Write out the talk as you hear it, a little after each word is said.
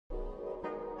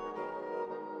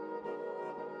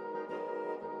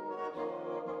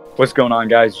What's going on,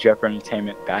 guys? Jeff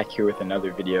Entertainment back here with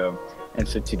another video. And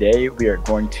so today we are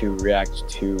going to react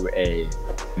to a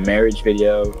marriage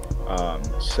video.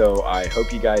 So I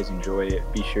hope you guys enjoy it.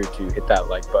 Be sure to hit that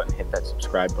like button, hit that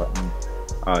subscribe button,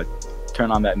 turn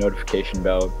on that notification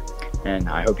bell, and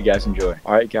I hope you guys enjoy.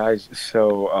 Alright guys,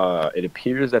 so it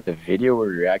appears that the video we're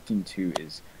reacting to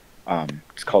is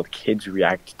it's called Kids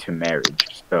React to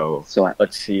Marriage. So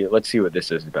let's see what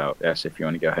this is about. Yes, if you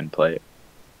want to go ahead and play it.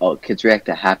 Oh, Kids React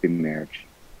to Happy Marriage.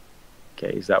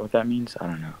 Okay, is that what that means? I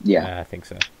don't know. Yeah, I think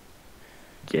so.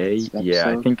 Gay? Yeah,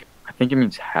 I think it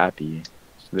means happy.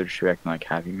 So they're just reacting like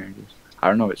happy marriages. I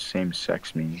don't know what same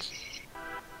sex means.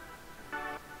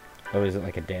 Oh, is it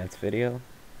like a dance video?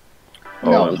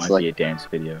 Oh, no, it it's might like be a dance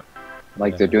video.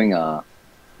 Like they're doing a,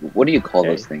 what do you call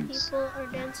those things? People are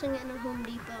dancing in a Home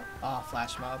Depot. Oh,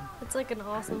 flash mob. It's like an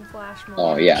awesome flash mob.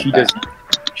 Oh yeah,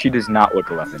 She does not look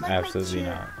 11. Absolutely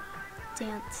not.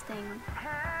 Dance thing.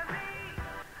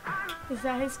 Is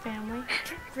that his family?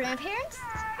 Grandparents?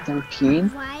 13.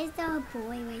 Why is there a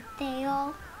boy right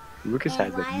there? Lucas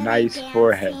has And a why are nice they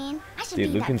forehead. dancing? I should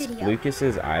Dude, do that video.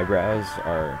 Lucas's eyebrows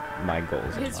are my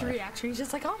goals in His life. reaction, he's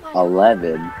just like, oh my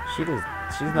 11. She's not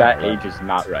That right. age is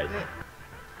not right.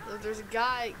 There's a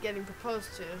guy getting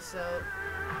proposed to, so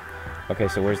Okay,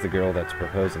 so where's the girl that's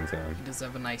proposing to him? he does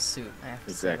have a nice suit. I have to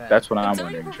say Exactly. that. That's what I'm Until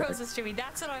he wondering. proposes to me,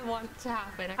 that's what I want to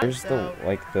happen. Where's So,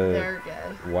 the they're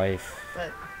gay, wife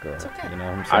but girl? it's okay. You know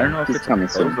what I'm saying? I don't know if He's it's a coming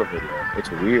soon. proposal video.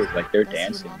 It's weird. Like they're Does he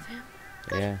dancing. love him?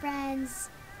 Yeah. Friends.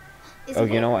 Oh,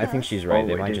 you know what? I think she's right. Oh,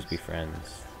 They it might is. just be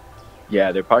friends.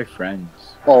 Yeah, they're probably friends.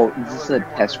 Oh, this is a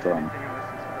test run.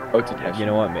 Oh, it's a test. You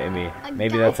know what?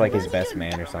 Maybe that's like his best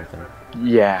man or something.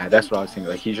 Yeah, that's what I was thinking.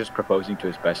 Like he's just proposing to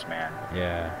his best man.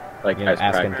 Yeah. Like You know, as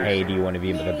asking, practice. hey, do you want to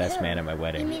be the best man at my You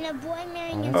wedding? mean a boy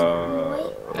marrying a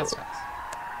Oh. boy? That's nice.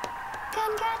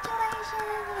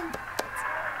 Congratulations!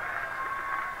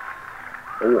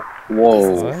 Oh,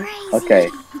 whoa. What? Crazy. Okay,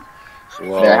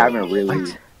 Whoa. they're having a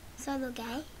really, So the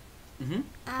guy? Mm-hmm.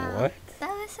 What? That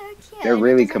was so cute. they're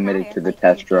really committed to the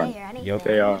test run. Yup.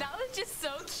 They are. That was just so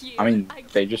cute. I mean,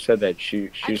 they just said that she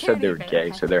I said they were can't gay,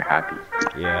 even. so they're happy.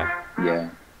 Yeah. Yeah.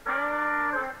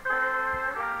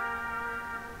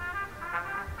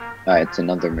 Alright, it's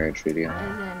another marriage video.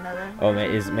 Oh,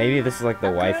 maybe this is like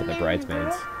the wife and the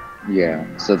bridesmaids. Yeah,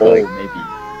 so Oh, like, maybe.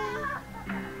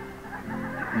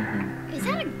 Is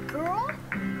that a girl?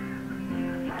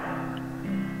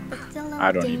 It's still a little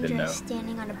I don't even dangerous know.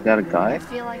 standing on a is that a guy? I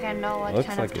feel like I know what Looks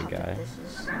kind like of a topic guy. this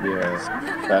is.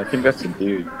 Yeah, I think that's a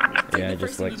dude. Yeah,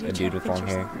 just like a dude with long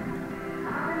hair.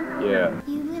 Yeah.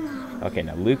 You've been on Okay,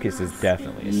 now Lucas is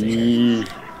definitely a singer. Yee.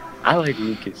 I like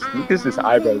Lucas. Lucas's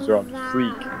eyebrows are on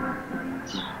fleek.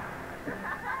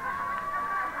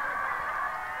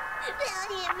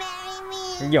 Will you marry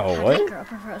me? Yo, How does a what? girl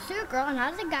propose to a girl and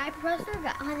how does a guy propose to a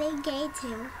guy? Are they gay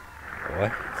too?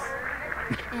 What?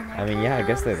 And they're I mean, yeah, I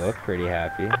guess they look pretty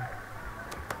happy.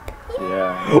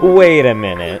 Yeah. Wait a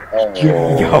minute. Oh,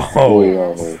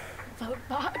 Yo. Vote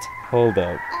bot. Hold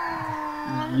up.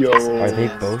 Aw, Yo. Are they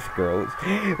both girls?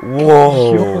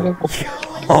 Whoa. Yo. adorable.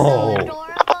 all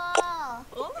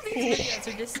of these videos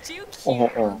are just too cute.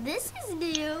 Oh. This is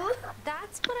new.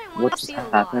 That's what I What want to just see a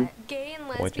happened? lot. Gay and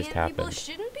What lesbian just people happened?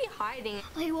 shouldn't be hiding.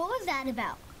 Wait, what was that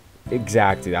about?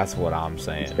 Exactly, that's what I'm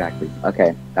saying. Exactly.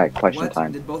 Okay, alright, question What?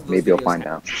 time. Did both those Maybe you'll videos find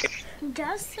happen? out.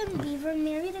 Justin Bieber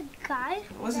married a guy?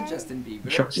 It wasn't Justin Bieber.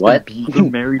 Justin What?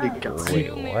 Bieber married a guy. Wait,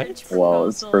 Two what? marriage Well,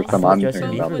 it's the first time I'm proposals,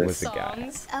 hearing both about with this. Was a guy.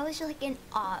 songs. I was like in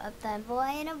awe of them. Boy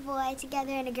and a boy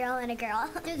together and a girl and a girl.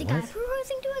 There's a guy What?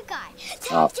 proposing to a guy.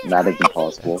 Oh, That's just that is crazy.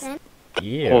 impossible. Then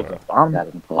Yeah. Hold up. I'm That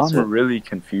is impossible. really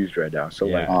confused right now. So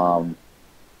like, Yeah.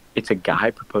 it's a guy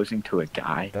proposing to a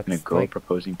guy and a That's girl like-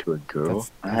 proposing to a girl.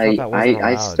 I thought that wasn't I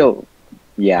allowed. still,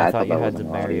 yeah, I I thought thought you that had wasn't to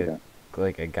allowed marry either.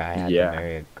 Like a guy had Yeah. to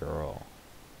marry a girl.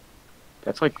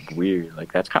 That's like weird.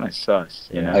 Like that's kind of sus.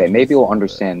 You know? Okay, maybe we'll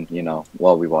understand, you know,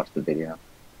 while we watch the video.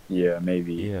 Yeah,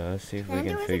 maybe. Yeah, let's see if we there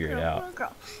can was a figure it girl, out. a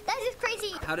girl. That is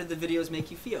crazy. How did the videos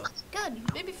make you feel?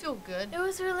 Good. Made me feel good. It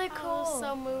was really cool. I was Oh.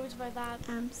 so moved by that.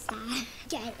 I'm sad.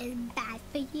 Jet is bad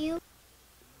for you.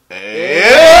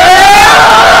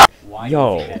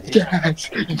 Yo, Yes,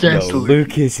 yo,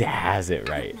 Lucas has it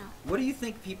right. No. What do you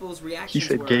think people's reactions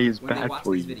said were gay is when they bad watched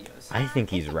for these you. videos? I think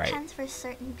he's It right. depends for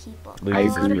certain people.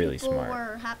 Lucas agree. is really People smart.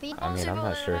 were happy. I mean, I'm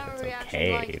not sure if it's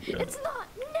okay, but It's not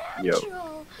Yo.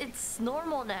 natural. It's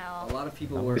normal now. A lot of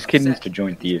people No. were This kid needs upset to join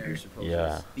with these theater. marriage proposals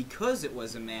Yeah. because it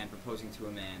was a man proposing to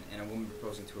a man and a woman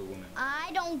proposing to a woman.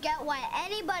 I don't get why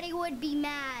anybody would be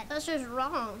mad. That's just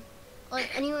wrong. Like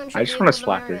anyone should I just be wanna able to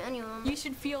slap marry her. anyone. You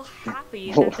should feel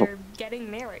happy that they're getting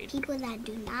married. People that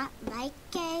do not like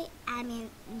gay, I mean,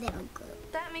 they're good.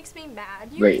 That makes me mad.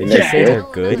 You Wait, can did you say they're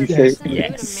tell good? another person who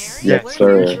Yes. to marry. Yes, What if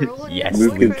sir. your girl and your Yes,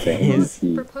 Luke is Luke boyfriend the is.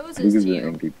 MVP. proposes Luke is to the you?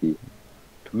 MVP.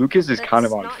 Lucas is kind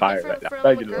of That's on not fire different right now. from I'm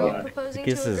not a gonna girl lie. proposing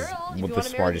Lucas to a is girl. If you the wanna marry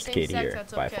smartest same kid sex, here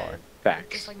that's by okay. far. Facts.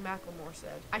 Just like Macklemore said.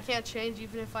 I can't change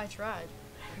even if I tried.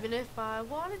 Even if I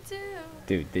wanted to.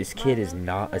 Dude, this kid is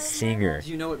not a singer. Do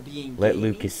you know what being Let gay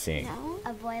Lucas means? sing. No,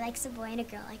 a boy likes a boy and a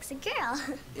girl likes a girl.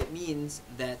 It means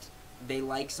that they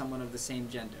like someone of the same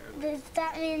gender. Does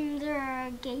that mean they're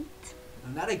a gay?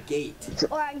 Not a gate.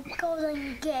 Or a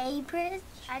golden gay bridge?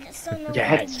 I just don't know.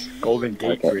 Yes, Golden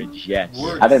Gate Okay. Bridge. Yes.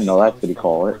 I didn't know that's what he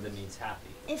called it.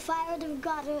 If I would have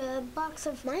got a box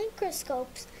of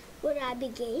microscopes, would I be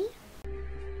gay?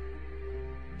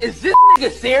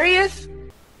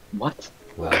 What?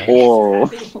 Well, Whoa.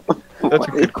 That's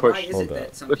a good Why question. is Hold it that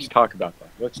up. some Let's people talk about that.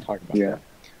 Let's talk about Yeah. that.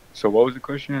 So what was the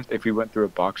question? If we went through a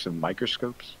box of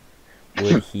microscopes,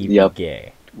 would he Yep. be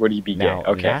gay? would he be gay? Now,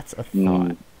 Okay. that's a Mm.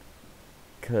 thought.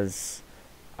 Because,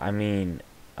 I mean,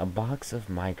 a box of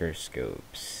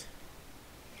microscopes.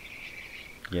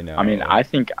 You know. I mean, I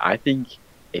think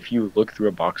if you look through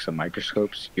a box of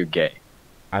microscopes, you're gay.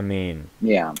 I mean,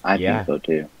 Yeah, I Yeah. think so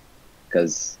too.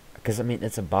 Because, I mean,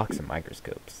 it's a box of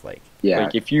microscopes. Like, yeah.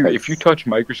 Like if you 'cause- touch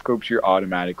microscopes, you're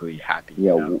automatically happy.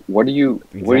 Yeah, you know? what are you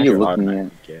Exactly. You're looking at?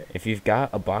 automatically gay. if you've got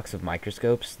a box of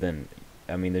microscopes, then,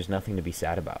 I mean, there's nothing to be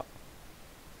sad about.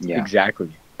 Yeah.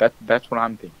 Exactly. That's what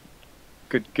I'm thinking.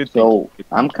 Good So thinking.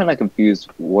 I'm kind of confused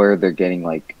where they're getting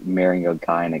like marrying a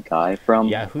guy and a guy from.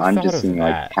 Yeah, who I'm thought just of seeing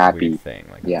that like happy weird thing?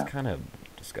 Like, Yeah. it's kind of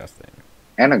disgusting.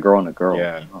 and a girl and a girl.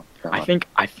 Yeah. Oh, God.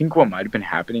 I think what might have been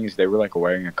happening is they were like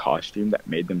wearing a costume that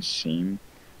made them seem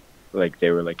like they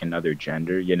were like another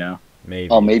gender, you know? Maybe.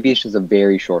 Oh, maybe it's just a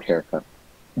very short haircut.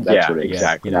 That's Yeah, what it is. Yeah,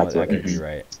 exactly. You know, That's that what it could be is.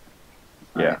 right.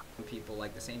 Yeah. some people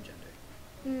like the same gender.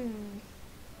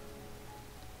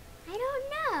 I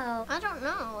don't know. I don't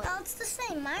know. Well, it's the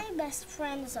same. My best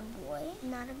friend is a boy,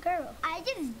 not a girl. I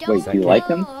just don't Wait, do you know. like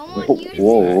him? I want Whoa, you to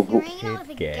whoa. You're hanging out with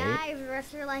a Gay? guy for the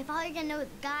rest of your life. All you're gonna know is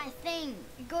guy thing.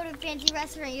 You go to a fancy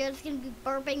restaurant, you're just gonna be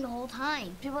burping the whole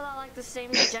time. People that like the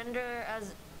same gender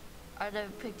as are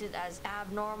depicted as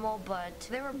abnormal, but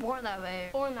they were born that way.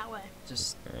 Born that way.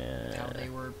 Just Yeah. how they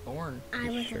were born. I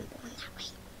wasn't Sure. born that way.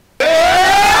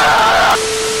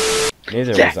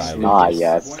 Neither Yes. was I, Lucas. Ah,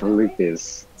 yes,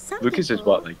 Lucas. Some Lucas is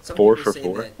people- what, like Some 4 people for say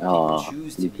 4? that people Aw,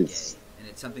 choose to be gay, Lucas. and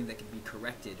it's something that can be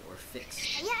corrected or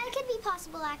fixed. Yeah, it could be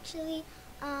possible actually.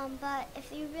 But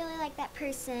if you really like that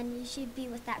person, you should be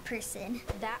with that person.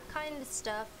 That kind of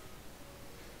stuff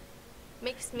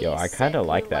makes me Yo, I sick. kind of You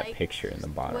like that picture in the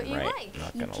bottom what you right. like.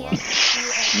 Not You gonna can't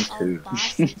lie. be too. a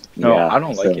boss. No, Yeah, I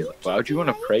don't like so- it. Why would you want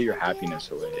to pray your happiness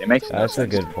away? It makes no That's a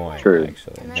sense. good point, True.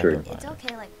 actually. And True. Never it's mind.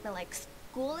 okay, like for like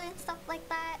school and stuff like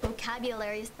that,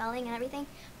 vocabulary, spelling, and everything.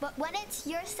 But when it's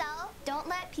yourself, don't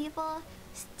let people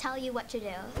tell you what to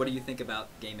do. What do you think about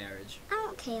gay marriage? I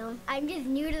don't care. I'm just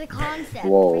new to the concept.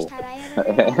 Whoa. First time I heard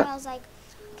of it, I was like,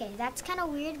 okay, that's kind of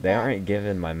weird. They but, aren't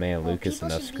giving my man well, Lucas people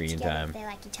enough should be screen together if time. they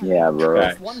like each other. Yeah, bro.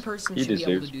 Facts. If one person He should be able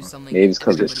deserves to do more. something, Maybe it's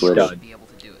 'cause everybody it's Twitter. should be able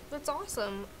to do it. That's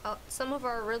awesome. Some of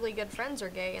our really good friends are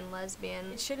gay and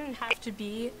lesbian. It shouldn't have to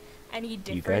be any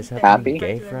different. guys have than any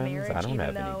gay regular friends? marriage, I don't even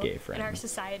have any though gay In our friends.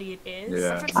 society, it is.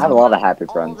 Yeah. I have a lot of happy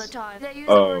All friends. the time. They use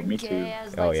Oh, the word me gay too.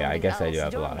 as, Oh, like, yeah, I something guess I do else. have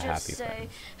a Don't lot of just happy say,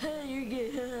 friends. Hey, you're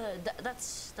gay.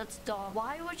 That's dumb.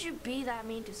 Why would you be that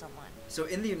mean to someone? So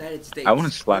in the United States, I wanna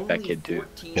slap that only kid, too.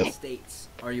 14 Yep. states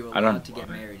are you I don't allowed to get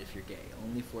want it. married if you're gay.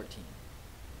 Only 14.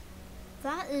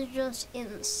 That is just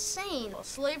insane.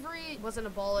 Slavery wasn't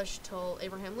abolished till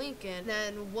Abraham Lincoln.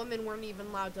 Then women weren't even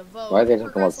allowed to vote. Why are they They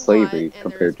talking about progressed a lot, slavery and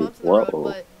compared there's to- bumps in the road, whoa.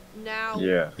 but now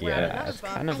Yeah. we're at Yeah, another it's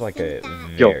spot. kind of I like think a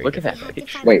that- Yo, very look at that different-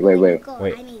 picture. Wait, wait, wait.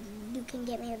 Wait. I mean, you can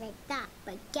get married like that,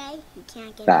 but gay, you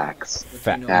can't get Facts. But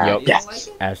Fa- you know Yup. what it is Yes.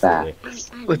 like? Absolutely.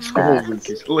 married. Let's go,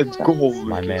 Lucas. Let's go,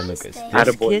 My Lucas. man Lucas. This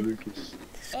Attaboy, kid, Lucas.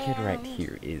 this kid right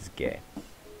here is gay.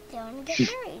 They want to get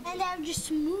married. And they'll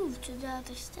just move to the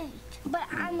other state. But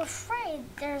I'm afraid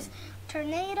there's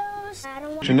tornadoes. I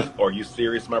don't want Are you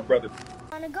serious, my brother?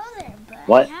 to go there, but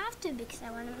What? I have to because I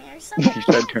want to marry someone. He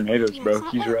said tornadoes, bro.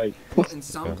 He's right. Well, in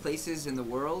some places in the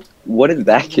world, What did you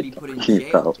that can be kid put in talking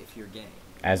jail about? if you're gay.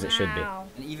 As it should be. Wow.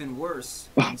 And even worse,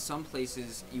 in some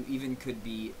places, you even could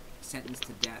be sentenced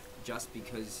to death just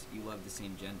because you love the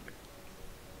same gender.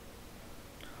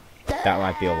 That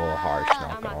might be a little harsh, not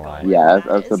I'm gonna not lie. going Yeah, with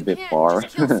that's that. a You bit can't far.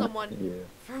 just kill someone Yeah.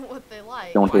 for what they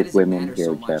like. Don't Why take does it women matter here,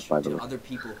 so Jeff, much by the to way. other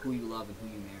people who you love and who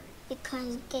you marry?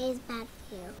 Because gay is bad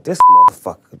for you. This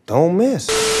motherfucker don't miss.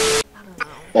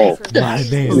 Oh, My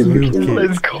name's Lucas. Lucas.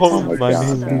 Let's go. Oh my My God,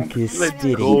 name's man. Lucas. Let's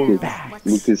Diddy. go. Facts.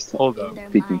 Lucas, Hold up.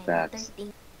 speaking facts.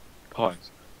 Pause.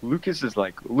 Lucas is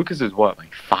what,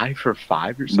 like 5 for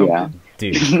 5 or something? Yeah.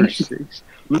 Dude, 8 for 6.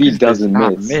 He Lucas doesn't does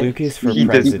not miss. Lucas for He does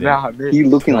president. not miss. He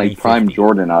looking like prime 2050.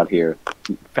 Jordan out here.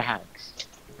 Facts.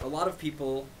 A lot of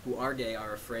people who are gay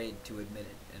are afraid to admit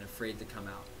it and afraid to come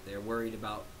out. They're worried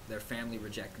about their family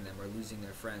rejecting them or losing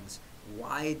their friends.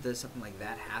 Why does something like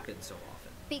that happen so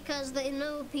often? Because they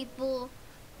know people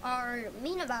are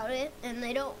mean about it and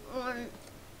they don't want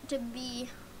to be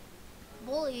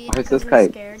bullied. Why does this guy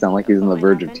sound like he's on the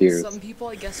verge of tears? Some people,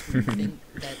 I guess, would think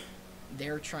that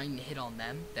they're trying to hit on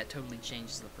them. That totally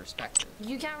changes the perspective.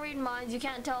 You can't read minds. You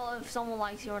can't tell if someone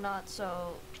likes you or not.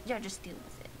 So yeah, just deal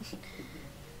with it.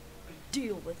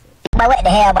 Deal with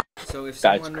it. So if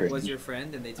That's someone crazy. was your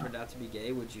friend and they turned out to be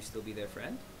gay, would you still be their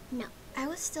friend? No, I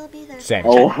would still be there. Same.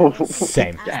 Oh,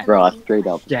 Same. bro, straight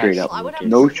up, Yes. straight Well, I up. would have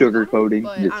No to think about it, sugarcoating,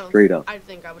 but just I don't- straight up. I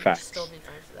think I would Facts. still be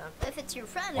friends with them. If it's your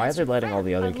friend, Why are it's they your letting all friend.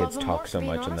 the other I'd love kids them talk more, so being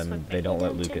much and honest then with they you. don't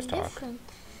let They're Lucas talk? different.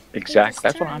 Exactly.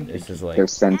 That's what I'm This is like They're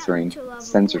censoring Average.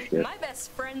 censorship. My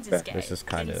best friend is Yeah. gay. This is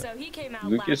kinda- and so he came out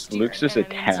Lucas. last year, Lucas is a and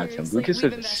I mean, 10 out of 10. seriously, Lucas we've is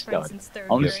been a best friends stud. since third I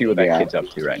want to grade. see what that Yeah. kid's up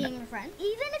to right now. Being a friend.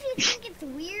 Even if you think it's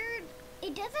weird,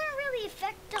 it doesn't really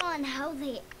affect on how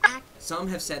they act. Some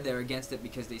have said they're against it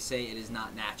because they say it is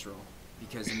not natural.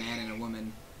 Because a man and a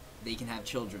woman, they can have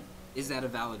children. Is that a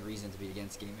valid reason to be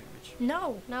against gay marriage?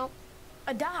 No,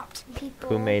 adopt. People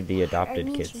who made the are adopted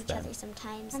mean kids to each then? other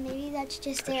sometimes. Maybe that's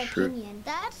just their That's true. opinion.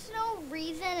 That's no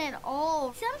reason at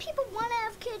all. Some people want to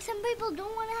have kids, some people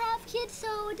don't want to have kids,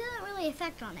 so it doesn't really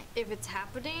affect on it. If it's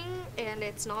happening and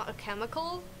it's not a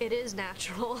chemical, it is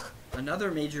natural.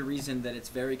 Another major reason that it's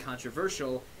very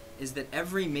controversial is that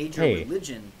every major Hey,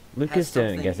 religion Lucas has didn't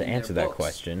something get to in their answer that books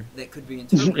question. that could be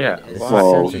interpreted Yeah, as wow.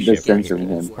 Whoa, censorship. they're It's censoring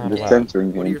not him. allowed. They're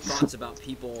censoring What are your him. thoughts about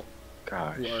people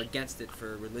Gosh. who are against it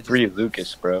for religious Free reasons?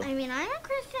 Lucas, bro. I mean, I'm a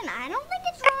Christian. I don't think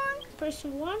it's wrong. A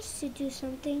person wants to do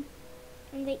something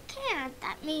and they can't.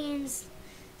 That means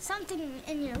something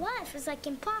in your life is like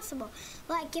impossible.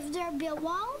 Like if there be a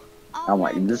wall. I'm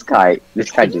like, this guy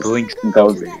just Blinks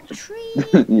goes that in. tree.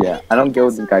 Yeah, I don't get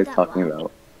what this guy's That talking wall.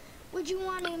 about. Would you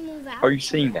want to move out? How are you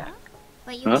saying that?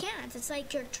 But you Huh? can't. It's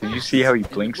like your Did trash. you see how he And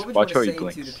blinks? what would Watch you how want he to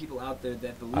say to the blinks. people out there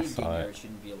that believe gay saw it. marriage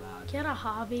shouldn't be allowed? Get a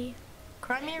hobby.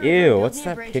 Cry me a Ew, river, build what's me a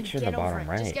that bridge, picture in and the get over bottom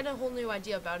it. right? Just get a whole new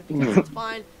idea about it because it's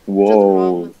fine. Nothing Whoa.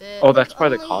 wrong with it. Oh, that's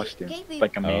part of the Only costume. gay people-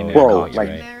 Like a man Oh, in a Bro, costume. like-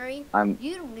 Marry. I'm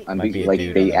You Might be a like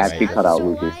dude they on the actually right. cut out So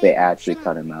Lucas. why They actually shouldn't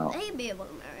cut him out. they be able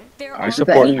to marry? There I are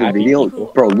support Look at the end of the happy video, people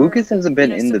who bro. are, Lucas hasn't been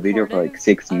you know, in the video for like supportive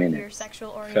 6 of your minutes. sexual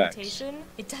orientation.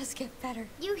 It does get better.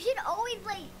 You should always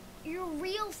let your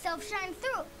real self shine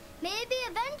through. Maybe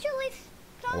eventually.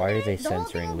 Why are they the whole thing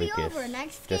censoring will be Lucas? over.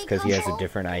 Next Just gay because he has a couple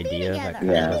different will be idea? That together. kind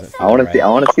of Yeah, doesn't I want feel to see. right. I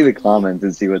want to see the comments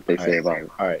and see what they say Alright, about it.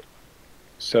 Alright.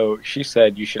 So she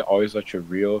said you should always let your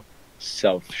real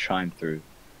self shine through.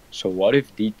 So what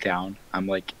if deep down I'm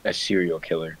like a serial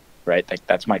killer, right? Like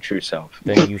that's my true self.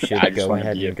 Then you should I just go wanna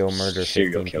ahead be and a go murder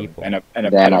serial 15 killer people. and a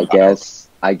Then pedophile.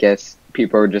 I guess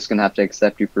people are just gonna have to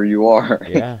accept you for you are.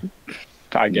 Yeah.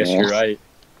 I guess Yeah. you're right.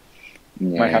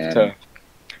 Might have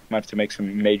Yeah. to make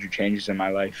some major changes in my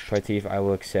life. Pratif, I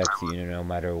will accept you no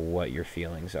matter what your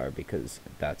feelings are because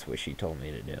that's what she told me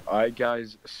to do. Alright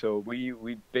guys, so we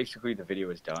basically the video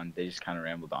is done. They just kind of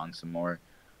rambled on some more.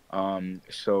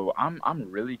 So I'm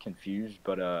really confused,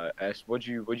 but S, what'd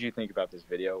you think about this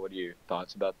video? What are your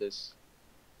thoughts about this?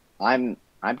 I'm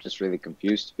just really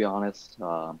confused, to be honest.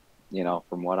 You know,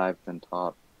 from what I've been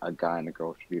taught, a guy and a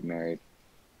girl should be married,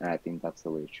 and I think that's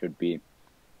the way it should be.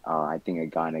 I think a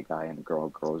guy and a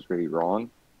girl is really wrong,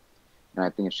 and I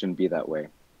think it shouldn't be that way.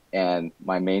 And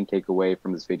my main takeaway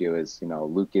from this video is, you know,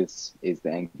 Lucas is the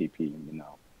MVP. You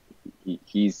know,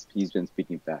 he's been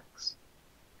speaking facts.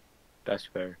 That's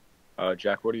fair.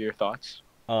 Jack, what are your thoughts?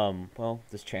 Well,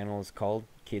 this channel is called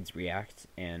Kids React,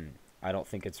 and I don't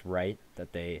think it's right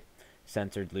that they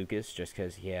censored Lucas just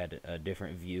because he had a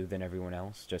different view than everyone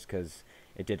else, just because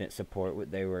it didn't support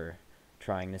what they were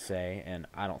trying to say, and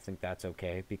I don't think that's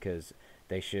okay because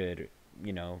they should,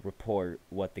 you know, report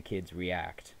what the kids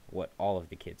react, what all of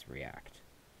the kids react,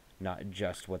 not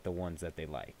just what the ones that they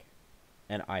like.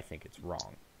 And I think it's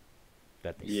wrong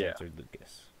that they censored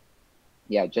Lucas.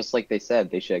 Yeah, just like they said,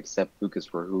 they should accept Lucas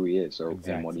for who he is, or and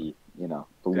what Exactly. he, you know,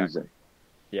 believes in.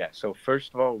 Yeah, so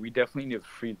first of all, we definitely need to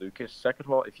free Lucas. Second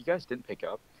of all, if you guys didn't pick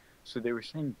up, so they were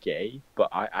saying gay, but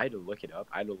I had to look it up.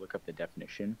 I had to look up the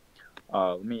definition.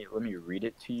 Let me read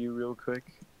it to you real quick.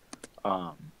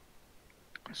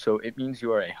 So it means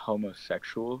you are a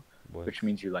homosexual which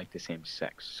means you like the same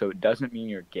sex. So it doesn't mean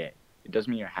you're gay. It doesn't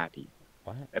mean you're happy.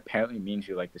 What? Apparently it means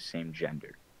you like the same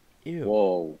gender. Ew.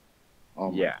 Whoa.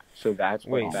 Oh Yeah, so that's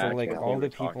what Wait, so that's like what all they the were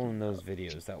talking people in those about.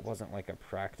 videos, that wasn't like a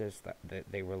practice that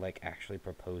they were like actually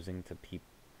proposing to people.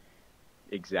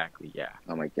 Exactly, yeah.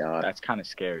 Oh my god. That's kind of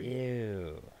scary.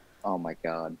 Ew. Oh my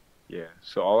god. Yeah.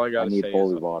 So all I I gotta need say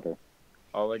holy is water.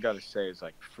 all I gotta say is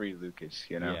like free Lucas,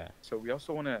 you know. Yeah. So we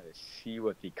also want to see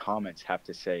what the comments have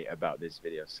to say about this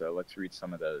video. So let's read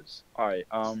some of those. All right.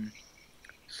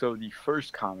 So the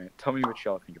first comment. Tell me what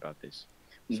y'all think about this.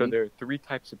 So there are 3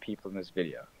 types of people in this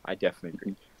video. I definitely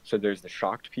agree. So there's the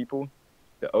shocked people,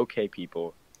 the okay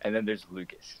people, and then there's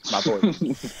Lucas, my boy.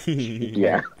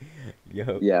 Yeah.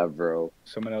 Yo. Yeah, bro.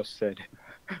 Someone else said,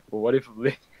 well, what if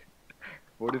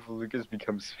Lucas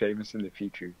becomes famous in the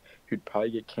future? He'd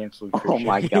probably get canceled for Oh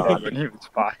my shit God. when he was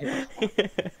 5.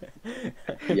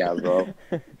 Yeah, bro.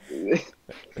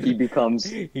 He becomes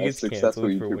He a gets successful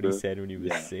canceled for what he YouTuber said when he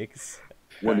was Yeah. 6.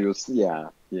 when he was,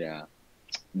 yeah.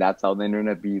 That's how the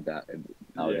internet be that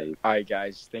nowadays. Alright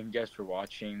guys, thank you guys for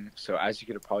watching. So as you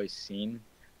could have probably seen,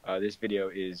 this video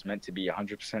is meant to be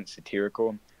 100%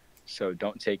 satirical. So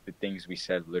don't take the things we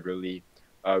said literally.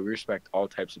 We respect all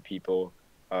types of people,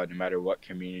 no matter what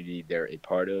community they're a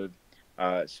part of.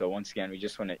 So once again, we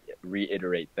just want to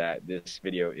reiterate that this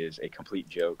video is a complete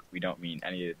joke. We don't mean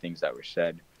any of the things that were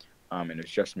said, and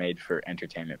it's just made for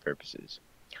entertainment purposes.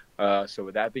 So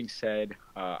with that being said,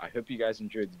 I hope you guys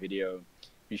enjoyed the video.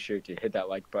 Be sure to hit that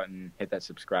like button, hit that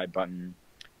subscribe button,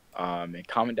 and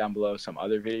comment down below some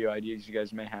other video ideas you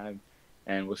guys may have,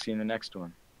 and we'll see you in the next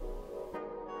one.